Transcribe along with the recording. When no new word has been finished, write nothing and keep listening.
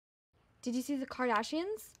Did you see the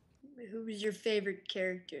Kardashians? Who was your favorite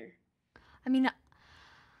character? I mean,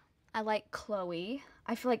 I like Khloe.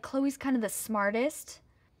 I feel like Khloe's kind of the smartest,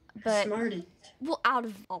 but Smartest. well, out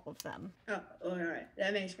of all of them. Oh, all right.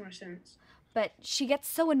 That makes more sense. But she gets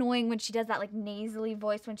so annoying when she does that like nasally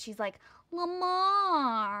voice when she's like,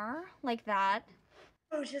 Lamar, like that.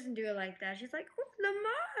 Oh, she doesn't do it like that. She's like, oh,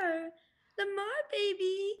 Lamar. Lamar,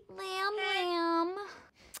 baby. Lamb, Hey. lamb.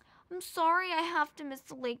 I'm sorry I have to miss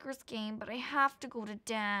the Lakers game, but I have to go to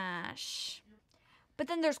Dash. But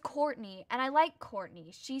then there's Courtney, and I like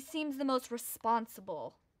Courtney. She seems the most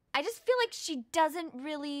responsible. I just feel like she doesn't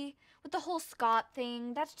really, with the whole Scott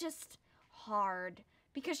thing, that's just hard.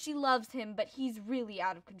 Because she loves him, but he's really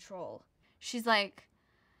out of control. She's like,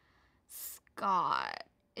 Scott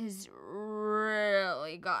is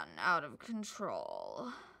really gotten out of control.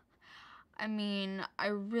 I mean, I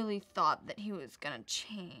really thought that he was gonna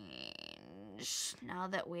change now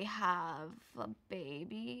that we have a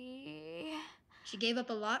baby. She gave up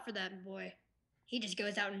a lot for that boy. He just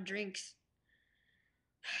goes out and drinks.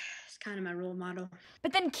 It's kind of my role model.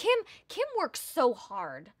 But then Kim works so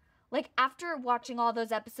hard. Like, after watching all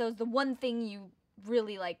those episodes, the one thing you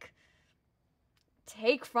really, like,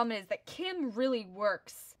 take from it is that Kim really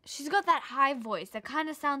works. She's got that high voice that kind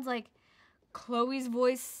of sounds like Khloe's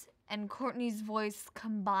voice and Courtney's voice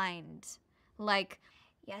combined. Like,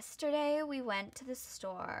 yesterday we went to the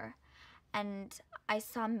store and I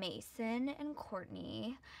saw Mason and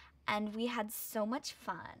Courtney and we had so much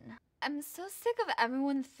fun. I'm so sick of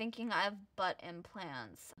everyone thinking I have butt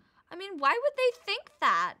implants. I mean, why would they think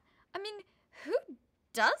that? I mean, who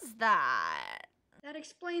does that? That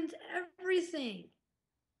explains everything.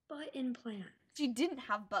 Butt implant. She didn't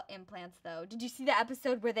have butt implants, though. Did you see the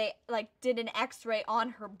episode where they, like, did an x-ray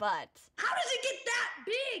on her butt? How does it get that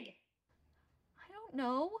big? I don't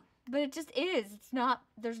know, but it just is. It's not,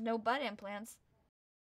 there's no butt implants.